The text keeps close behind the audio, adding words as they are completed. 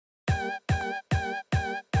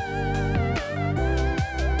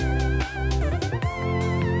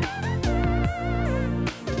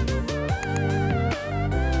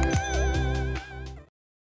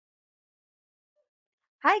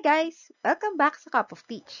Hi guys! Welcome back sa Cup of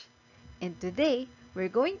Teach. And today,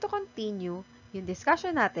 we're going to continue yung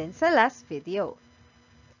discussion natin sa last video.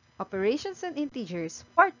 Operations on Integers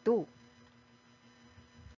Part 2.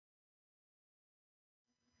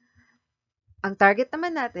 Ang target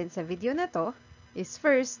naman natin sa video na to is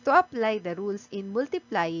first to apply the rules in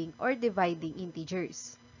multiplying or dividing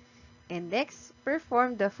integers. And next,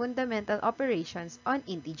 perform the fundamental operations on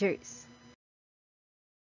integers.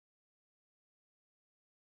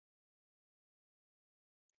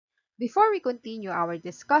 Before we continue our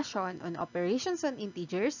discussion on operations on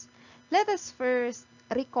integers, let us first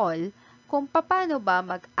recall kung paano ba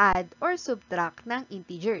mag-add or subtract ng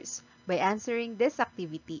integers by answering this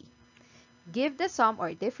activity. Give the sum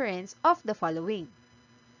or difference of the following.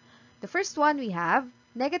 The first one we have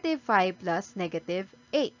negative 5 plus negative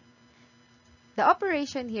 8. The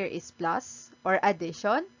operation here is plus or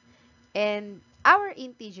addition, and our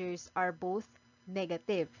integers are both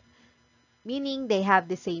negative, meaning they have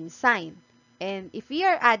the same sign. And if we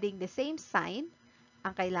are adding the same sign,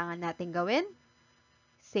 ang kailangan natin gawin,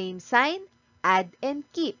 same sign, add and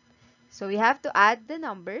keep. So we have to add the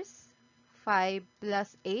numbers. 5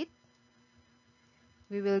 plus 8,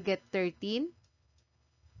 we will get 13.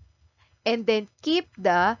 And then keep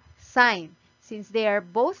the sign. Since they are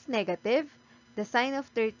both negative, the sign of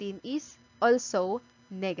 13 is also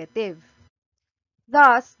negative.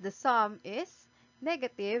 Thus, the sum is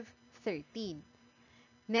negative 13.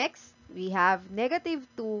 Next, we have negative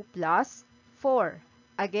 2 plus 4.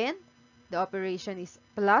 Again, the operation is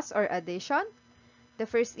plus or addition. The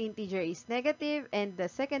first integer is negative and the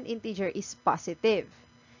second integer is positive.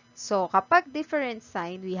 So, kapag different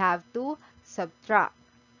sign, we have to subtract.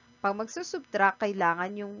 Pag magsusubtract,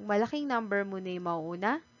 kailangan yung malaking number muna yung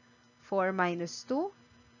mauuna. 4 minus 2.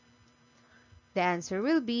 The answer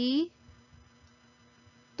will be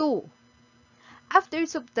 2. After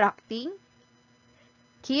subtracting,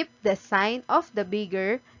 keep the sign of the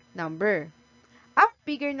bigger number. Our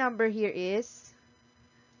bigger number here is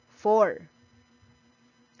 4.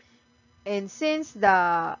 And since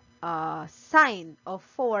the sign of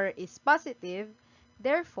 4 is positive,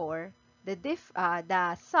 therefore, the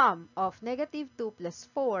sum of negative 2 plus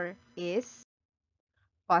 4 is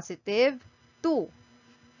positive 2.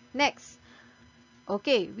 Next,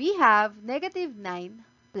 okay, we have negative 9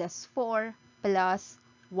 plus 4 plus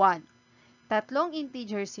 1. Tatlong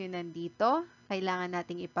integers yun nandito. Kailangan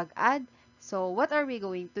nating ipag-add. So, what are we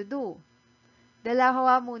going to do?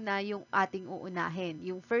 Dalawa muna yung ating uunahin.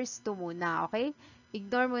 Yung first two muna, okay?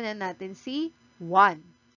 Ignore muna natin si 1.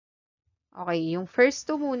 Okay, yung first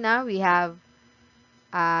two muna, we have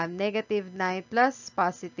negative 9 plus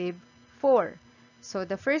positive 4. So,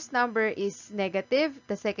 the first number is negative.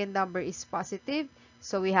 The second number is positive.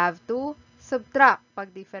 So, we have to subtract pag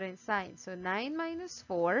different sign. So, 9 minus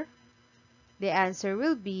 4. The answer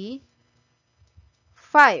will be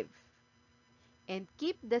 5. And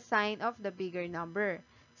keep the sign of the bigger number.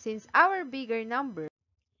 Since our bigger number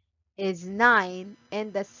is 9 and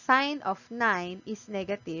the sign of 9 is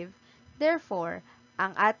negative, therefore,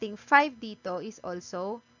 ang ating 5 dito is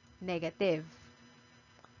also negative.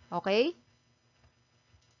 Okay?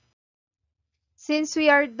 Since we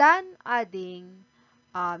are done adding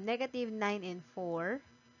negative 9 and 4,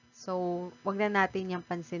 so, wag na natin yung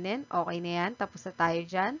pansinin. Okay na yan. Tapos na tayo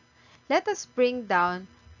dyan. Let us bring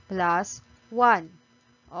down plus 1.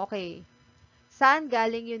 Okay. Saan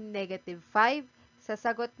galing yung negative 5?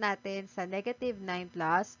 Sasagot natin sa negative 9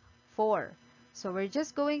 plus 4. So, we're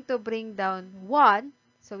just going to bring down 1.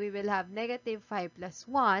 So, we will have negative 5 plus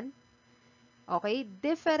 1. Okay.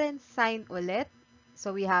 Different sign ulit.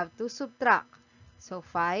 So, we have to subtract. So,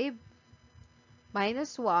 5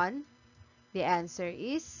 minus 1. The answer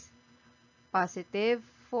is positive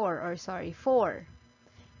 4.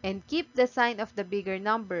 And keep the sign of the bigger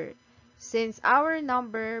number. Since our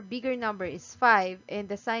bigger number is 5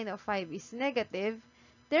 and the sign of 5 is negative,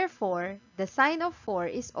 therefore, the sign of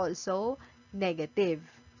 4 is also negative.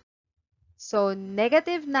 So,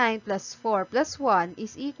 negative 9 plus 4 plus 1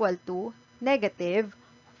 is equal to negative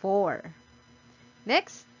 4.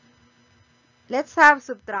 Next, let's have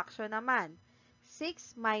subtraction naman.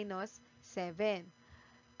 6 minus 7.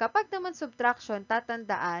 Kapag naman subtraction,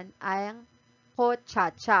 tatandaan ang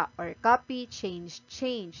ko-cha-cha or copy, change,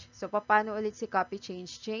 change. So, paano ulit si copy,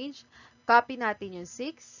 change, change? Copy natin yung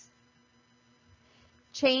 6.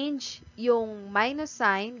 Change yung minus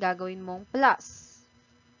sign, gagawin mong plus.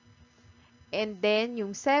 And then,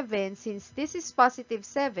 yung 7, since this is positive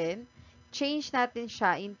 7, change natin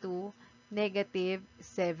siya into negative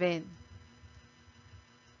 7.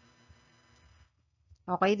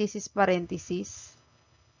 Okay, this is parenthesis.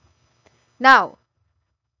 Now,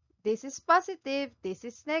 This is positive, this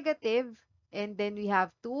is negative, and then we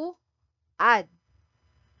have to add.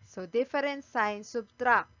 So, different sign,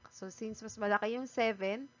 subtract. So, since mas malaki yung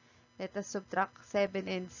 7, let us subtract 7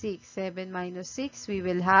 and 6. 7 minus 6, we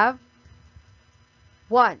will have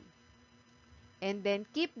 1. And then,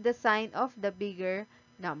 keep the sign of the bigger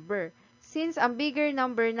number. Since ang bigger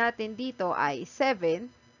number natin dito ay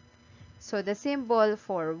 7, so the symbol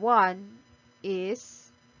for 1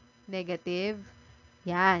 is negative.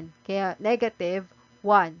 Yan. Kaya, negative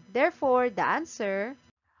 1. Therefore, the answer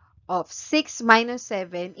of 6 minus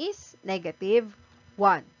 7 is negative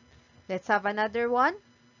 1. Let's have another one.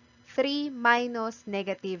 3 minus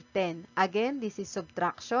negative 10. Again, this is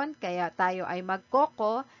subtraction, kaya tayo ay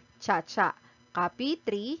magkoko, cha-cha. Copy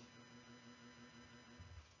 3.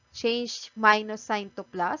 Change minus sign to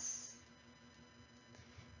plus.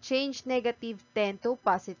 Change negative 10 to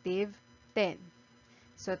positive 10.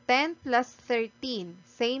 So, 10 plus 13,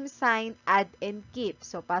 same sign, add and keep.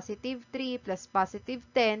 So, positive 3 plus positive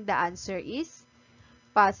 10, the answer is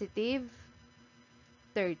positive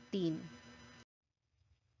 13.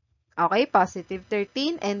 Okay, positive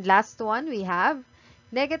 13. And last one, we have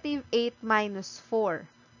negative 8 minus 4.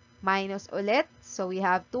 Minus ulit. So, we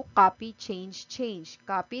have to copy, change, change.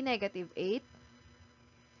 Copy negative 8.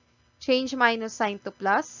 Change minus sign to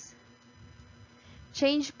plus.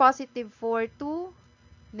 Change positive 4 to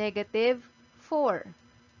negative 4.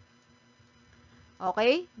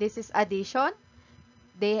 Okay, this is addition.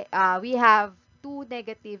 We have two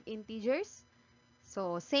negative integers.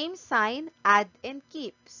 So, same sign, add and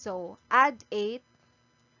keep. So, add 8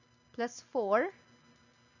 plus 4.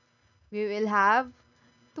 We will have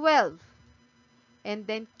 12. And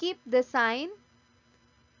then keep the sign.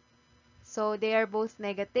 So, they are both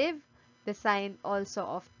negative. The sign also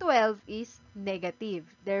of 12 is negative.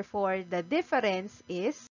 Therefore, the difference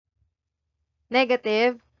is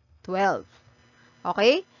negative 12.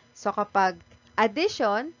 Okay? So, kapag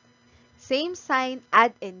addition, same sign,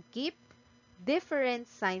 add and keep, different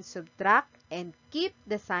sign, subtract, and keep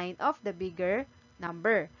the sign of the bigger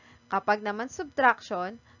number. Kapag naman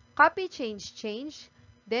subtraction, copy, change, change,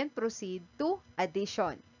 then proceed to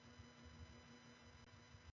addition.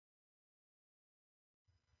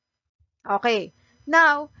 Okay,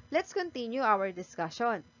 now, let's continue our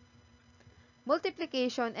discussion.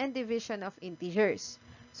 Multiplication and division of integers.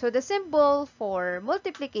 So, the symbol for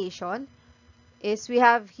multiplication is we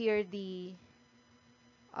have here the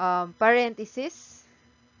parenthesis.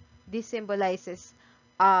 This symbolizes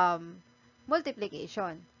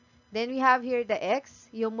multiplication. Then we have here the x,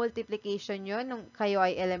 yung multiplication yun nung kayo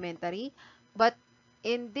ay elementary. But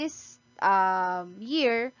in this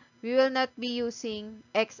year, we will not be using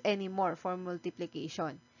x anymore for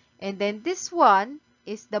multiplication. And then this one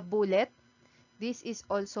is the bullet. This is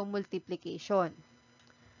also multiplication.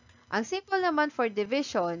 Ang simple naman for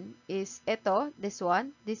division is ito, this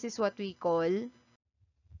one. This is what we call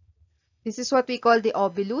the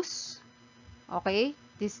obolus. Okay?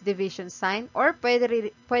 This division sign. Or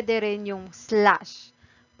pwede rin yung slash.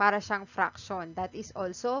 Para siyang fraction. That is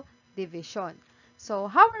also division. So,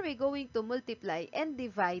 how are we going to multiply and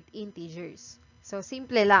divide integers? So,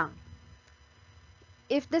 simple lang.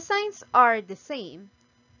 If the signs are the same,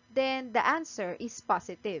 then the answer is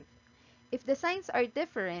positive. If the signs are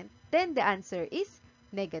different, then the answer is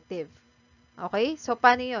negative. Okay? So,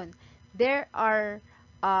 paano yun? There are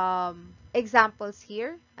examples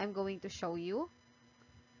here. I'm going to show you.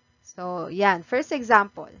 So, yan. First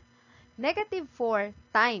example. Negative 4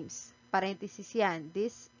 times. Parenthesis yan.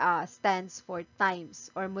 This stands for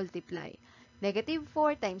times or multiply. Negative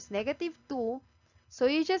 4 times negative 2.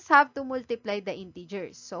 So, you just have to multiply the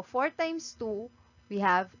integers. So, 4 times 2, we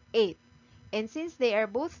have 8. And since they are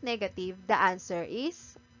both negative, the answer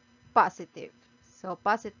is positive. So,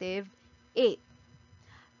 positive 8.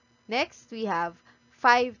 Next, we have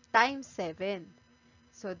 5 times 7.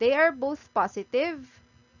 So, they are both positive.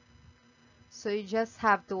 So, you just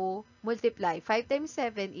have to multiply. 5 times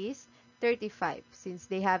 7 is 35. Since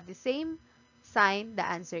they have the same sign, the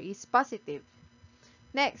answer is positive.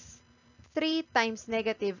 Next, 3 times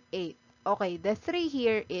negative 8. Okay, the 3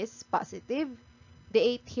 here is positive. The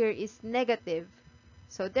 8 here is negative.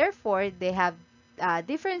 So, therefore, they have a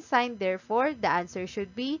different sign. Therefore, the answer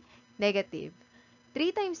should be negative.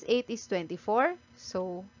 3 times 8 is 24.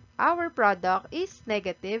 So, our product is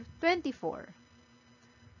negative 24.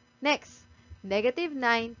 Next, negative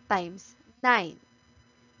 9 times 9.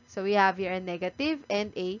 So, we have here a negative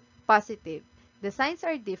and a positive. The signs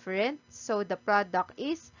are different. So, the product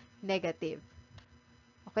is negative.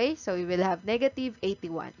 Okay, so we will have negative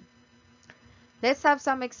 81. Let's have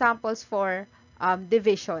some examples for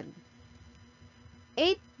division.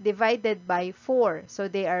 8 divided by 4. So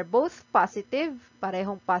they are both positive,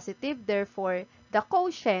 parehong positive. Therefore, the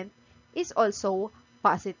quotient is also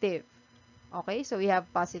positive. Okay, so we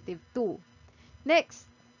have positive 2. Next,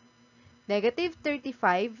 negative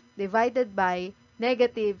 35 divided by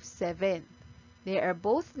negative 7. They are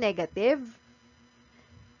both negative.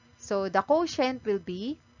 So the quotient will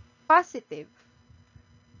be positive.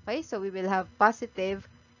 Okay, so we will have positive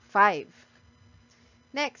 5.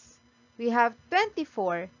 Next, we have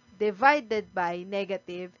 24 divided by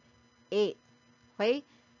negative 8. Okay?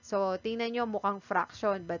 So, tingnan nyo, mukhang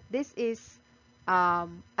fraction, but this is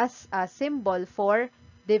as a symbol for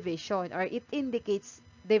division, or it indicates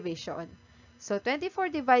division. So, 24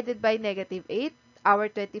 divided by negative 8, our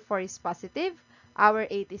 24 is positive, our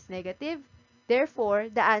 8 is negative. Therefore,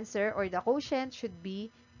 the answer or the quotient should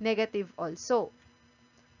be negative also.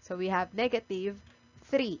 So, we have negative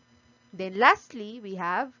 3. Then, lastly, we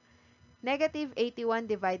have negative 81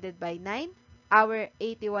 divided by 9. Our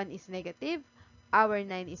 81 is negative. Our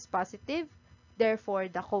 9 is positive. Therefore,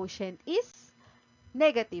 the quotient is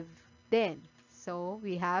negative then. So,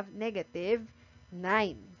 we have negative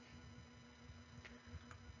 9.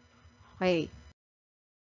 Okay.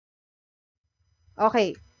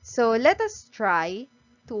 Okay. So, let us try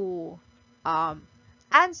to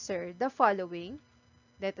answer the following.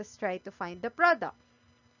 Let us try to find the product.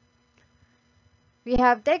 We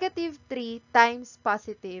have negative 3 times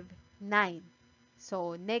positive 9.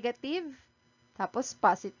 So, negative, tapos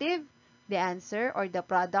positive. The answer or the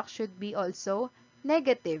product should be also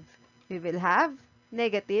negative. We will have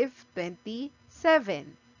negative 27.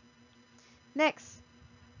 Next,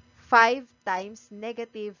 5 times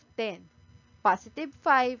negative 10. Positive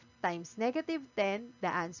 5 times negative 10.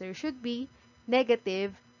 The answer should be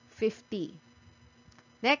negative 50.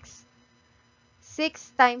 Next,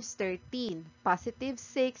 6 times 13. Positive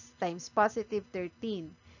 6 times positive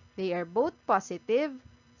 13. They are both positive,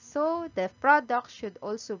 so the product should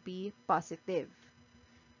also be positive.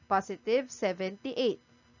 Positive 78.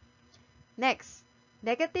 Next,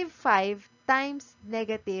 negative 5 times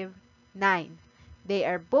negative 9. They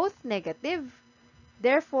are both negative,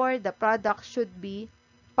 therefore the product should be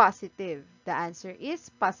positive. The answer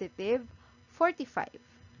is positive 45.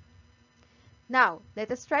 Now,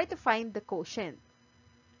 let us try to find the quotient.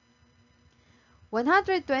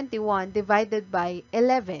 121 divided by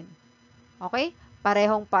 11. Okay?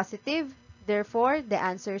 Parehong positive. Therefore, the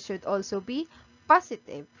answer should also be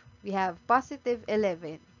positive. We have positive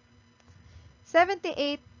 11.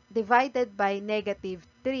 78 divided by negative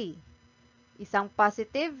 3. Isang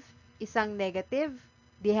positive, isang negative.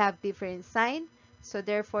 They have different sign. So,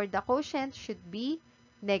 therefore, the quotient should be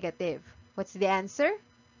negative. What's the answer?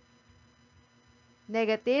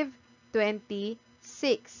 Negative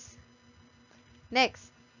 26.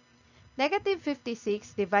 Next, negative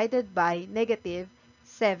 56 divided by negative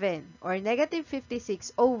 7, or negative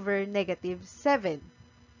 56 over negative 7.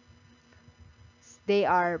 They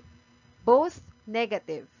are both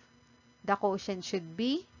negative. The quotient should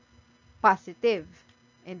be positive.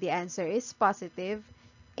 And the answer is positive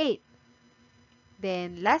 8.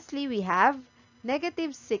 Then, lastly, we have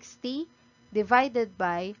negative 60 divided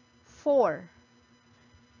by 4.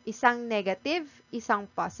 Isang negative, isang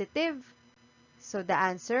positive. So, the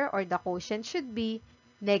answer or the quotient should be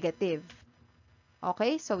negative.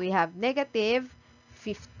 Okay, so we have negative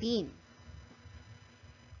 15.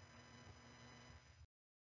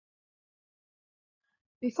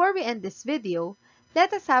 Before we end this video,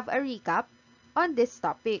 let us have a recap on this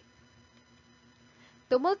topic.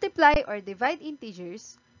 To multiply or divide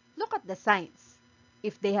integers, look at the signs.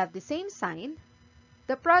 If they have the same sign,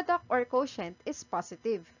 the product or quotient is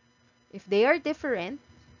positive. If they are different,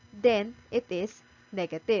 then it is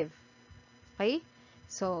negative. Okay?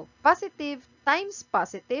 So, positive times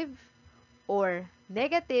positive or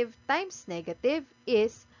negative times negative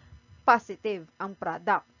is positive ang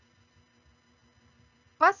product.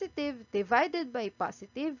 Positive divided by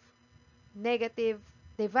positive, negative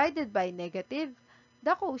divided by negative,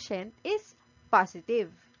 the quotient is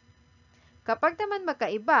positive. Kapag naman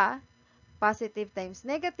magkaiba, positive times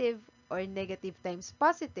negative or negative times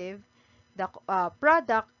positive, the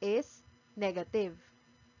product is negative.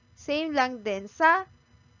 Same lang din sa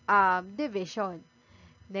division.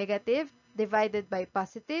 Negative divided by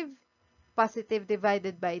positive, positive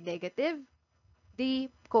divided by negative, the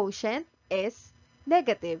quotient is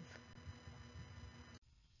negative.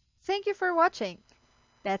 Thank you for watching.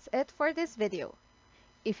 That's it for this video.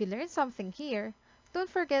 If you learned something here, don't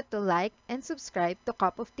forget to like and subscribe to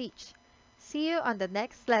Cup of Teach. See you on the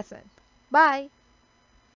next lesson. Bye!